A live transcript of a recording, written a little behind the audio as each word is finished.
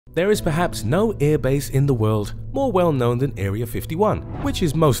There is perhaps no airbase in the world more well known than Area 51, which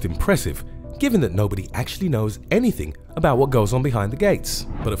is most impressive, given that nobody actually knows anything about what goes on behind the gates.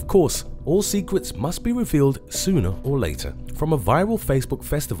 But of course, all secrets must be revealed sooner or later. From a viral Facebook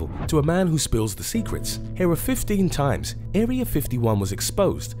festival to a man who spills the secrets, here are 15 times Area 51 was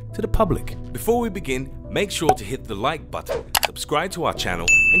exposed to the public. Before we begin, make sure to hit the like button, subscribe to our channel,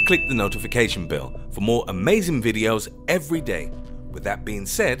 and click the notification bell for more amazing videos every day. With that being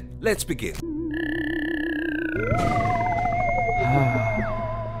said, let's begin.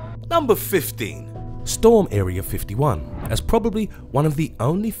 Number 15. Storm Area 51, as probably one of the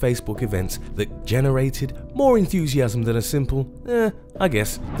only Facebook events that generated more enthusiasm than a simple, I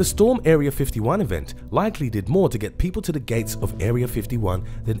guess. The Storm Area 51 event likely did more to get people to the gates of Area 51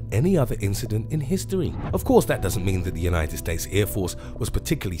 than any other incident in history. Of course, that doesn't mean that the United States Air Force was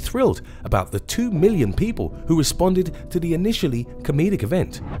particularly thrilled about the 2 million people who responded to the initially comedic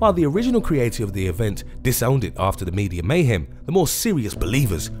event. While the original creator of the event disowned it after the media mayhem, the more serious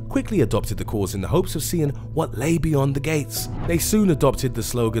believers quickly adopted the cause in the hopes of seeing what lay beyond the gates. They soon adopted the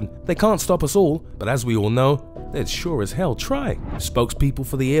slogan, "They can't stop us all, but as we all know, they'd sure as hell try." Spokespeople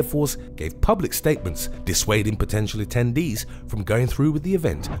for the Air Force gave public statements dissuading potential attendees from going through with the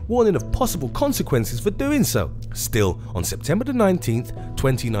event, warning of possible consequences for doing so. Still, on September the 19th,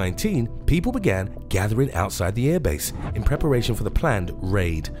 2019, people began gathering outside the airbase in preparation for the planned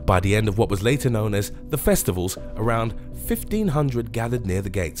raid. By the end of what was later known as the festivals, around 1,500 gathered near the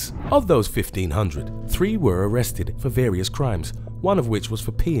gates. Of those 1,500, 3 were arrested for various crimes, one of which was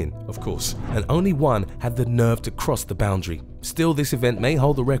for peeing, of course, and only one had the nerve to cross the boundary. Still, this event may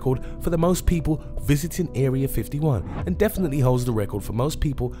hold the record for the most people visiting Area 51 and definitely holds the record for most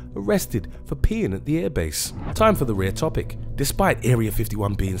people arrested for peeing at the airbase. Time for the rare topic. Despite Area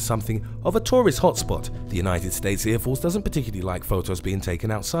 51 being something of a tourist hotspot, the United States Air Force doesn't particularly like photos being taken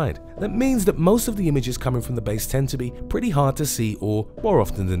outside. That means that most of the images coming from the base tend to be pretty hard to see or, more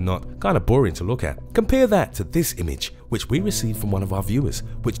often than not, kind of boring to look at. Compare that to this image, which we received from one of our viewers,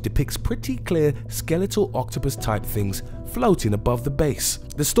 which depicts pretty clear skeletal octopus type things floating above the base.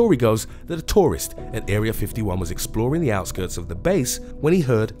 The story goes that a tourist at Area 51 was exploring the outskirts of the base when he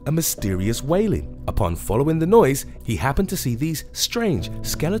heard a mysterious wailing. Upon following the noise, he happened to see these strange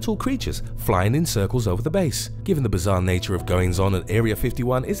skeletal creatures flying in circles over the base. Given the bizarre nature of goings on at Area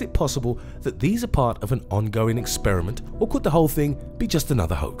 51, is it possible that these are part of an ongoing experiment, or could the whole thing be just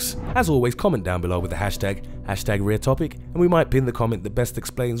another hoax? As always, comment down below with the hashtag rare topic, and we might pin the comment that best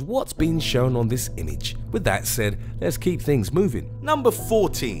explains what's being shown on this image. With that said, let's keep things moving. Number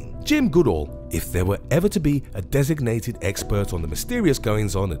 14. Jim Goodall. If there were ever to be a designated expert on the mysterious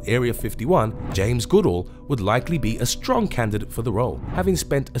goings-on at Area 51, James Goodall would likely be a strong candidate for the role, having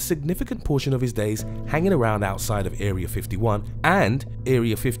spent a significant portion of his days hanging around outside of Area 51 and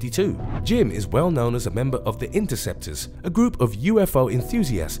Area 52. Jim is well known as a member of the Interceptors, a group of UFO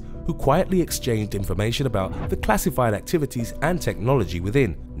enthusiasts who quietly exchanged information about the classified activities and technology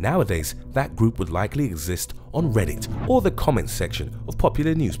within. Nowadays, that group would likely exist on Reddit or the comments section of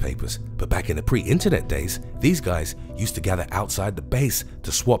popular newspapers. But back in the pre-internet days, these guys used to gather outside the base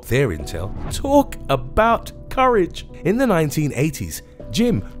to swap their intel. Talk about courage! In the 1980s,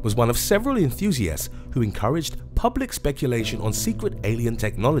 Jim was one of several enthusiasts who encouraged public speculation on secret alien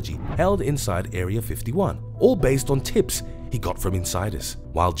technology held inside Area 51, all based on tips he got from insiders.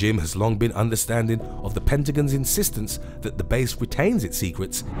 While Jim has long been understanding of the Pentagon's insistence that the base retains its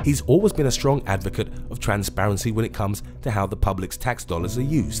secrets, he's always been a strong advocate of transparency when it comes to how the public's tax dollars are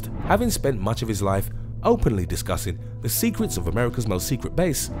used. Having spent much of his life openly discussing the secrets of America's most secret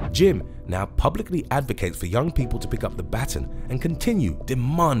base, Jim now publicly advocates for young people to pick up the baton and continue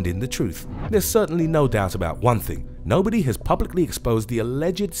demanding the truth. There's certainly no doubt about one thing: nobody has publicly exposed the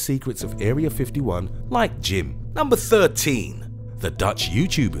alleged secrets of Area 51 like Jim. Number 13. The Dutch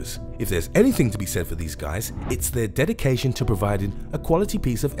YouTubers. If there's anything to be said for these guys, it's their dedication to providing a quality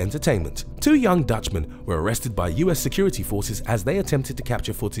piece of entertainment. 2 young Dutchmen were arrested by US security forces as they attempted to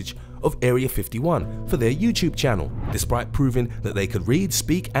capture footage of Area 51 for their YouTube channel. Despite proving that they could read,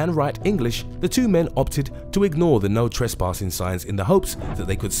 speak, and write English, the 2 men opted to ignore the no trespassing signs in the hopes that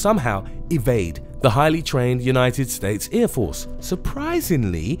they could somehow evade the highly trained United States Air Force.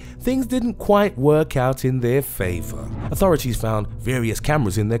 Surprisingly, things didn't quite work out in their favor. Authorities found various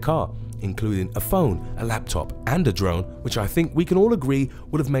cameras in their car, including a phone, a laptop, and a drone, which I think we can all agree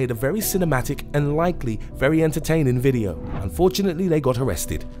would have made a very cinematic and likely very entertaining video. Unfortunately, they got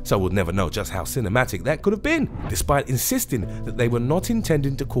arrested, so we'll never know just how cinematic that could have been. Despite insisting that they were not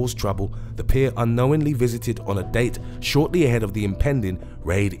intending to cause trouble, the pair unknowingly visited on a date shortly ahead of the impending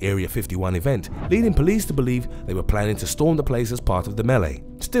Raid Area 51 event, leading police to believe they were planning to storm the place as part of the melee.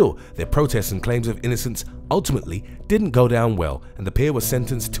 Still, their protests and claims of innocence ultimately didn't go down well, and the pair was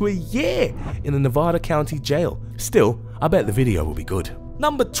sentenced to a year in a Nevada county jail. Still, I bet the video will be good.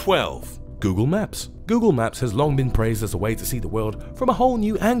 Number 12. Google Maps. Google Maps has long been praised as a way to see the world from a whole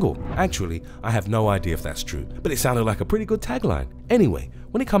new angle. Actually, I have no idea if that's true, but it sounded like a pretty good tagline. Anyway,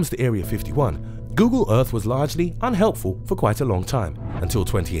 when it comes to Area 51, Google Earth was largely unhelpful for quite a long time, until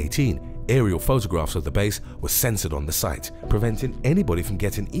 2018. Aerial photographs of the base were censored on the site, preventing anybody from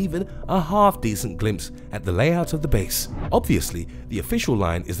getting even a half-decent glimpse at the layout of the base. Obviously, the official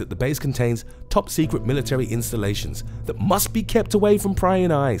line is that the base contains top-secret military installations that must be kept away from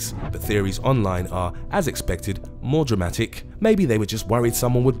prying eyes. But theories online are, as expected, more dramatic. Maybe they were just worried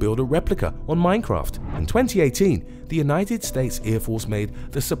someone would build a replica on Minecraft. In 2018, the United States Air Force made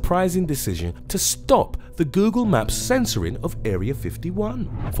the surprising decision to stop the Google Maps censoring of Area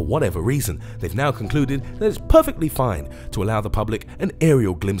 51. For whatever reason, they've now concluded that it's perfectly fine to allow the public an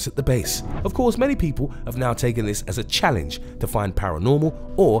aerial glimpse at the base. Of course, many people have now taken this as a challenge to find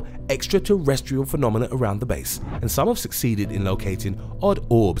paranormal or extraterrestrial phenomena around the base, and some have succeeded in locating odd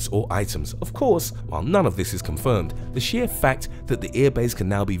orbs or items. Of course, while none of this is confirmed, the sheer fact that the airbase can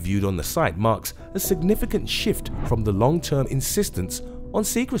now be viewed on the site marks a significant shift from the long-term insistence on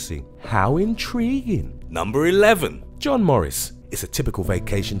secrecy. How intriguing. Number 11. John Morris. It's a typical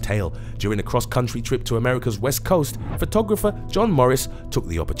vacation tale. During a cross-country trip to America's West Coast, photographer John Morris took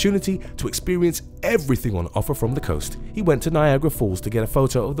the opportunity to experience everything on offer from the coast. He went to Niagara Falls to get a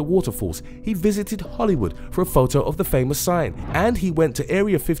photo of the waterfalls. He visited Hollywood for a photo of the famous sign. And he went to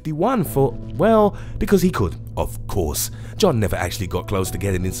Area 51 for, well, because he could, of course. John never actually got close to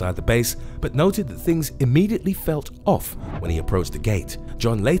getting inside the base, but noted that things immediately felt off when he approached the gate.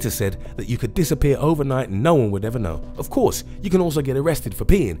 John later said that you could disappear overnight and no one would ever know. Of course, you can also get arrested for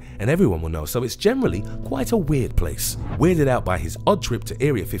peeing and everyone will know, so it's generally quite a weird place. Weirded out by his odd trip to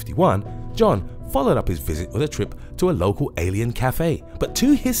Area 51, John followed up his visit with a trip to a local alien cafe. But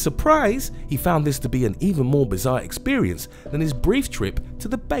to his surprise, he found this to be an even more bizarre experience than his brief trip to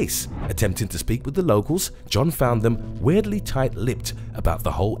the base. Attempting to speak with the locals, John found them weirdly tight-lipped about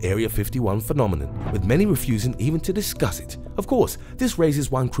the whole Area 51 phenomenon, with many refusing even to discuss it. Of course, this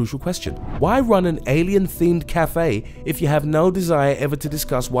raises one crucial question. Why run an alien-themed cafe if you have no desire ever to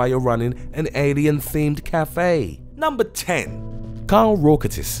discuss why you're running an alien-themed cafe? Number 10. Carl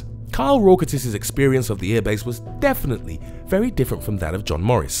Rorketis. Carl Rorketis' experience of the airbase was definitely very different from that of John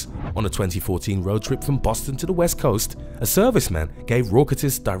Morris. On a 2014 road trip from Boston to the West Coast, a serviceman gave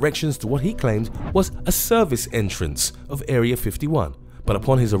Rorketis directions to what he claimed was a service entrance of Area 51. But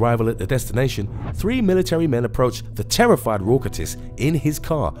upon his arrival at the destination, 3 military men approached the terrified Rorketis in his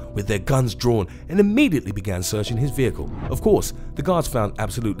car with their guns drawn and immediately began searching his vehicle. Of course, the guards found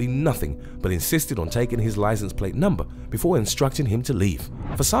absolutely nothing, but insisted on taking his license plate number before instructing him to leave.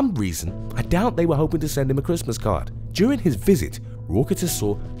 For some reason, I doubt they were hoping to send him a Christmas card. During his visit, Rorketis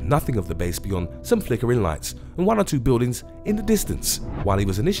saw nothing of the base beyond some flickering lights and 1 or 2 buildings in the distance. While he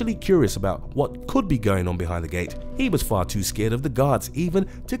was initially curious about what could be going on behind the gate, he was far too scared of the guards even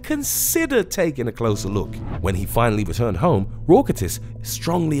to consider taking a closer look. When he finally returned home, Rorketis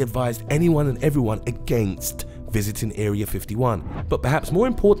strongly advised anyone and everyone against visiting Area 51, but perhaps more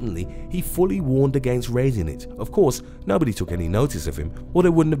importantly, he fully warned against raiding it. Of course, nobody took any notice of him, or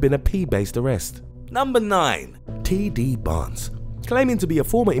there wouldn't have been a P-based arrest. Number 9. T.D. Barnes. Claiming to be a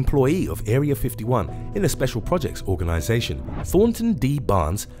former employee of Area 51 in a special projects organization, Thornton D.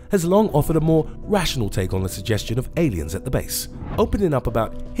 Barnes has long offered a more rational take on the suggestion of aliens at the base. Opening up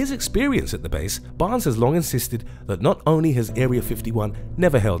about his experience at the base, Barnes has long insisted that not only has Area 51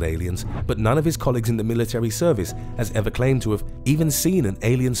 never held aliens, but none of his colleagues in the military service has ever claimed to have even seen an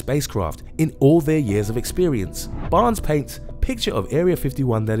alien spacecraft in all their years of experience. Barnes paints a picture of Area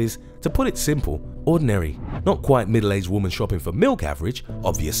 51 that is, to put it simple, ordinary. Not quite middle-aged woman shopping for milk average,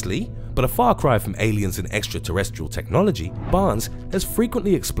 obviously, but a far cry from aliens and extraterrestrial technology. Barnes has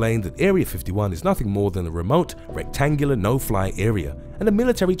frequently explained that Area 51 is nothing more than a remote, rectangular no-fly area and a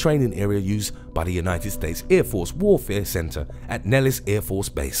military training area used by the United States Air Force Warfare Center at Nellis Air Force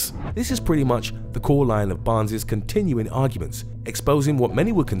Base. This is pretty much the core line of Barnes's continuing arguments, exposing what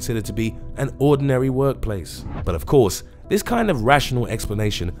many would consider to be an ordinary workplace. But of course, this kind of rational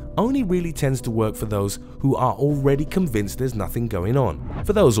explanation only really tends to work for those who are already convinced there's nothing going on.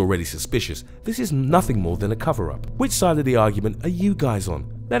 For those already suspicious, this is nothing more than a cover-up. Which side of the argument are you guys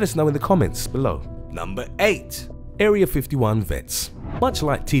on? Let us know in the comments below. Number 8. Area 51 vets. Much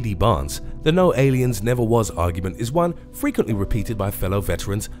like T.D. Barnes, The no aliens never was argument is one frequently repeated by fellow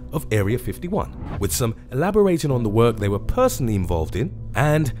veterans of Area 51, with some elaborating on the work they were personally involved in,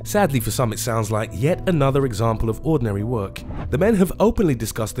 and sadly for some it sounds like yet another example of ordinary work. The men have openly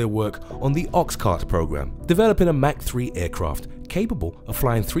discussed their work on the Oxcart program, developing a Mach 3 aircraft capable of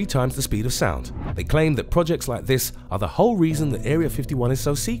flying 3 times the speed of sound. They claim that projects like this are the whole reason that Area 51 is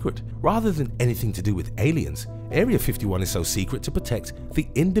so secret. Rather than anything to do with aliens, Area 51 is so secret to protect the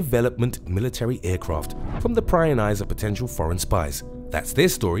in-development military aircraft from the prying eyes of potential foreign spies. That's their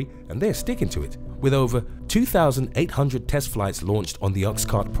story, and they're sticking to it. With over 2,800 test flights launched on the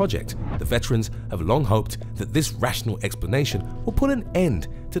Oxcart project, the veterans have long hoped that this rational explanation will put an end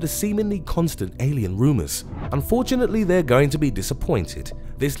to the seemingly constant alien rumors. Unfortunately, they're going to be disappointed.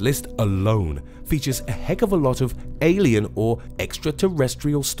 This list alone features a heck of a lot of alien or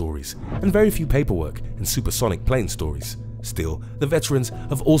extraterrestrial stories, and very few paperwork and supersonic plane stories. Still, the veterans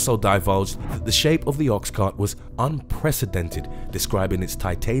have also divulged that the shape of the Oxcart was unprecedented, describing its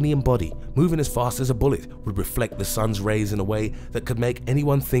titanium body moving as fast as a bullet would reflect the sun's rays in a way that could make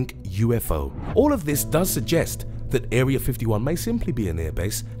anyone think UFO. All of this does suggest that Area 51 may simply be an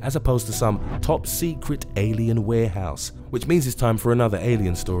airbase as opposed to some top secret alien warehouse, which means it's time for another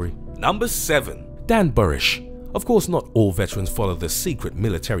alien story. Number 7. Dan Burrish. Of course, not all veterans follow the secret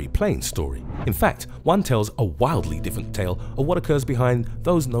military plane story. In fact, one tells a wildly different tale of what occurs behind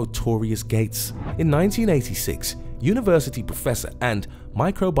those notorious gates. In 1986, university professor and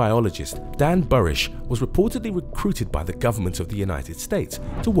microbiologist Dan Burrish was reportedly recruited by the government of the United States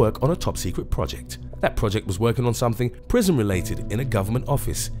to work on a top-secret project. That project was working on something prison-related in a government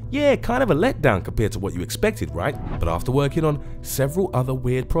office. Yeah, kind of a letdown compared to what you expected, right? But after working on several other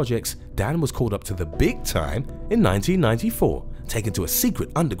weird projects, Dan was called up to the big time in 1994. Taken to a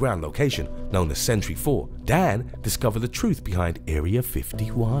secret underground location known as Sentry 4, Dan discovered the truth behind Area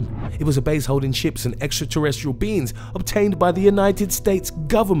 51. It was a base holding ships and extraterrestrial beings obtained by the United States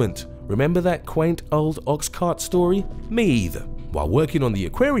government. Remember that quaint old Oxcart story? Me either. While working on the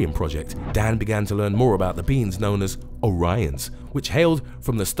Aquarium project, Dan began to learn more about the beings known as Orions, which hailed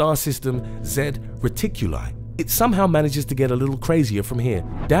from the star system Z Reticuli. It somehow manages to get a little crazier from here.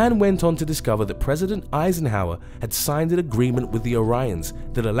 Dan went on to discover that President Eisenhower had signed an agreement with the Orions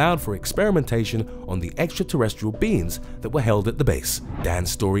that allowed for experimentation on the extraterrestrial beings that were held at the base.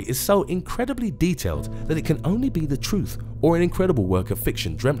 Dan's story is so incredibly detailed that it can only be the truth or an incredible work of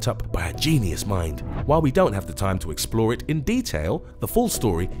fiction dreamt up by a genius mind. While we don't have the time to explore it in detail, the full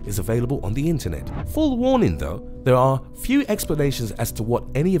story is available on the internet. Full warning though, there are few explanations as to what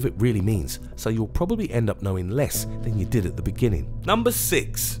any of it really means, so you'll probably end up knowing less than you did at the beginning. Number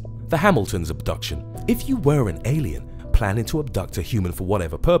 6. The Hamilton's abduction. If you were an alien planning to abduct a human for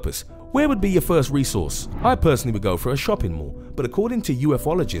whatever purpose, where would be your first resource? I personally would go for a shopping mall, but according to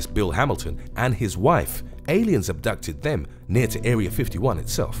ufologist Bill Hamilton and his wife, aliens abducted them near to Area 51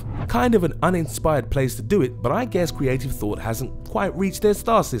 itself. Kind of an uninspired place to do it, but I guess creative thought hasn't quite reached their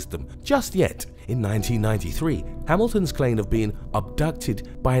star system just yet. In 1993, Hamilton's claim of being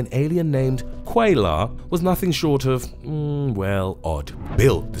abducted by an alien named Quaylar was nothing short of, well, odd.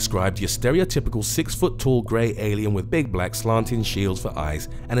 Bill described your stereotypical 6-foot-tall grey alien with big black slanting shields for eyes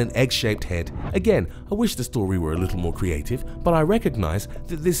and an egg-shaped head. Again, I wish the story were a little more creative, but I recognize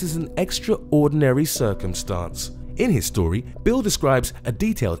that this is an extraordinary circumstance. In his story, Bill describes a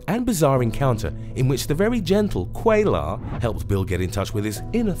detailed and bizarre encounter in which the very gentle Quaylar helped Bill get in touch with his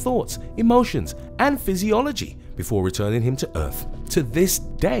inner thoughts, emotions, and physiology before returning him to Earth. To this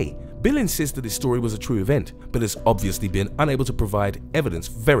day, Bill insists that his story was a true event, but has obviously been unable to provide evidence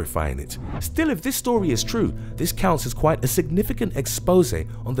verifying it. Still, if this story is true, this counts as quite a significant expose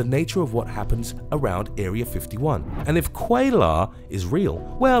on the nature of what happens around Area 51. And if Quaylar is real,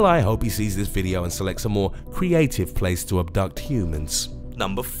 well, I hope he sees this video and selects a more creative place to abduct humans.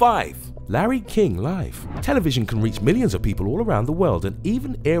 Number 5. Larry King Live. Television can reach millions of people all around the world, and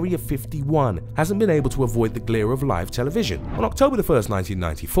even Area 51 hasn't been able to avoid the glare of live television. On October 1st,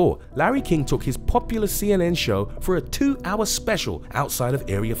 1994, Larry King took his popular CNN show for a 2-hour special outside of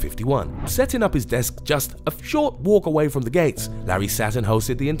Area 51. Setting up his desk just a short walk away from the gates, Larry sat and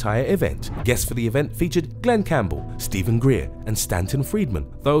hosted the entire event. Guests for the event featured Glenn Campbell, Stephen Greer, and Stanton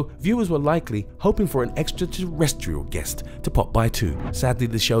Friedman, though viewers were likely hoping for an extraterrestrial guest to pop by too. Sadly,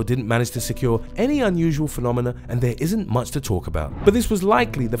 the show didn't manage to secure any unusual phenomena, and there isn't much to talk about. But this was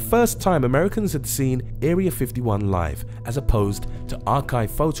likely the first time Americans had seen Area 51 live, as opposed to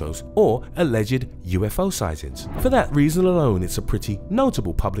archive photos or alleged UFO sightings. For that reason alone, it's a pretty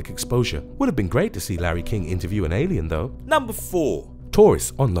notable public exposure. Would have been great to see Larry King interview an alien though. Number 4.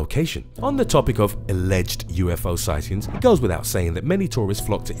 tourists on location. On the topic of alleged UFO sightings, it goes without saying that many tourists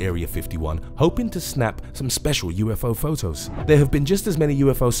flock to Area 51 hoping to snap some special UFO photos. There have been just as many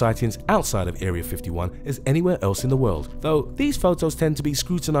UFO sightings outside of Area 51 as anywhere else in the world, though these photos tend to be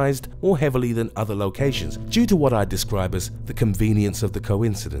scrutinized more heavily than other locations due to what I describe as the convenience of the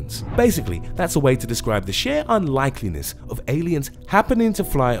coincidence. Basically, that's a way to describe the sheer unlikeliness of aliens happening to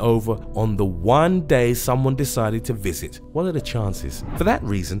fly over on the one day someone decided to visit. What are the chances? For that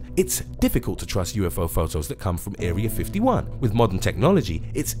reason, it's difficult to trust UFO photos that come from Area 51. With modern technology,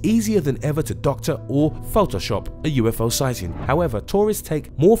 it's easier than ever to doctor or Photoshop a UFO sighting. However, tourists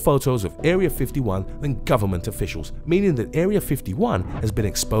take more photos of Area 51 than government officials, meaning that Area 51 has been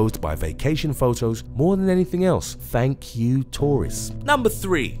exposed by vacation photos more than anything else. Thank you, tourists. Number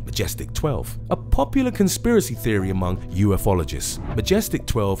 3. Majestic 12. A popular conspiracy theory among ufologists. Majestic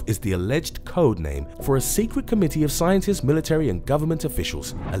 12 is the alleged code name for a secret committee of scientists, military and government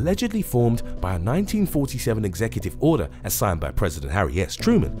officials, allegedly formed by a 1947 executive order as signed by President Harry S.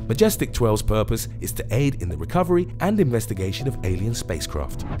 Truman. Majestic 12's purpose is to aid in the recovery and investigation of alien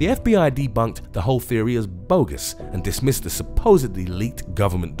spacecraft. The FBI debunked the whole theory as bogus and dismissed the supposedly leaked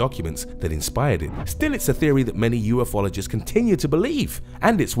government documents that inspired it. Still, it's a theory that many ufologists continue to believe,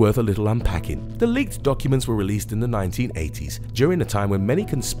 and it's worth a little unpacking. The leaked documents were released in the 1980s, during a time when many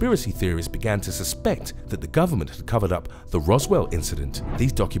conspiracy theorists began to suspect that the government had covered up the Roswell incident.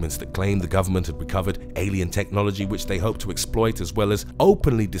 These documents that claimed the government had recovered alien technology which they hoped to exploit, as well as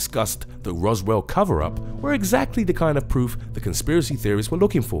openly discussed the Roswell cover-up, were exactly the kind of proof the conspiracy theorists were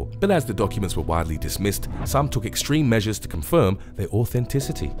looking for. But as the documents were widely dismissed, some took extreme measures to confirm their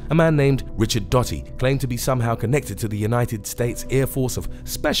authenticity. A man named Richard Doty claimed to be somehow connected to the United States Air Force of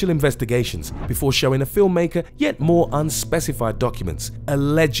Special Investigations before showing a filmmaker yet more unspecified documents,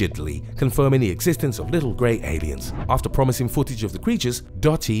 allegedly confirming the existence of little grey aliens. After promising footage of the creatures,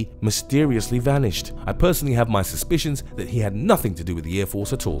 Doty mysteriously vanished. I personally have my suspicions that he had nothing to do with the Air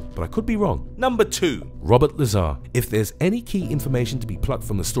Force at all, but I could be wrong. Number 2. Robert Lazar. If there's any key information to be plucked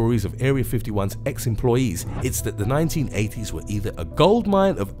from the stories of Area 51's ex-employees, it's that the 1980s were either a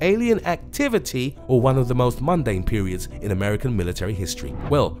goldmine of alien activity or one of the most mundane periods in American military history.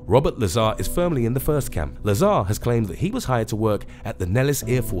 Well, Robert Lazar is firmly in the first camp. Lazar has claimed that he was hired to work at the Nellis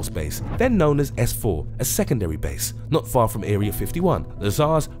Air Force Base, then known as S4, a secondary base, not far from Area 51.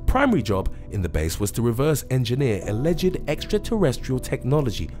 Lazar's primary job in the base was to reverse engineer alleged extraterrestrial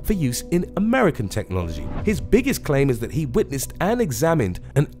technology for use in American technology. His biggest claim is that he witnessed and examined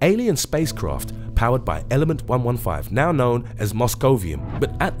an alien spacecraft powered by element 115, now known as Moscovium,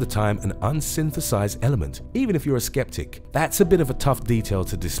 but at the time an unsynthesized element. Even if you're a skeptic, that's a bit of a tough detail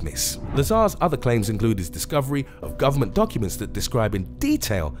to dismiss. Lazar's other claims include his discovery of government documents that describe in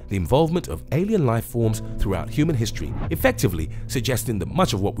detail the involvement of alien life forms throughout human history, effectively suggesting that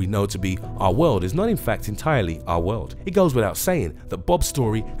much of what we know to be our world is not in fact entirely our world. It goes without saying that Bob's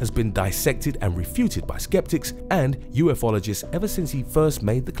story has been dissected and refuted by skeptics and ufologists ever since he first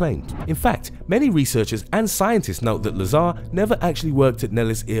made the claims. In fact, many researchers and scientists note that Lazar never actually worked at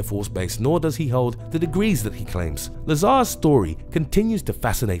Nellis Air Force Base, nor does he hold the degrees that he claims. Lazar's story continues to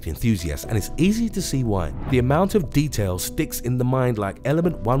fascinate enthusiasts, and it's easy to see why. The amount of detail sticks in the mind like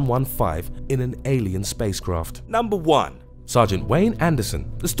element 115 in an alien spacecraft. Number 1. Sergeant Wayne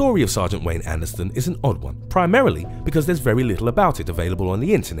Anderson. The story of Sergeant Wayne Anderson is an odd one, primarily because there's very little about it available on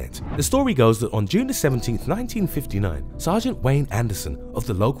the internet. The story goes that on June 17, 1959, Sergeant Wayne Anderson of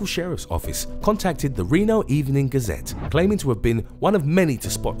the local sheriff's office contacted the Reno Evening Gazette, claiming to have been one of many to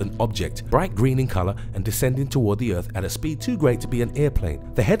spot an object, bright green in color and descending toward the earth at a speed too great to be an airplane.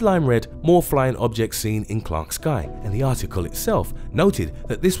 The headline read, "More flying objects seen in Clark Sky," and the article itself noted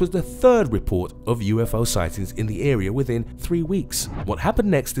that this was the third report of UFO sightings in the area within 3 weeks. What happened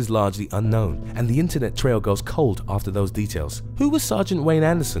next is largely unknown, and the internet trail goes cold after those details. Who was Sergeant Wayne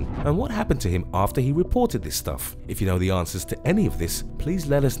Anderson, and what happened to him after he reported this stuff? If you know the answers to any of this, please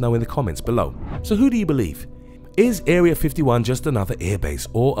let us know in the comments below. So who do you believe? Is Area 51 just another airbase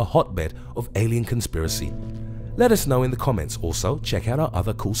or a hotbed of alien conspiracy? Let us know in the comments. Also, check out our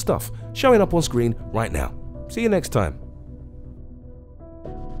other cool stuff showing up on screen right now. See you next time.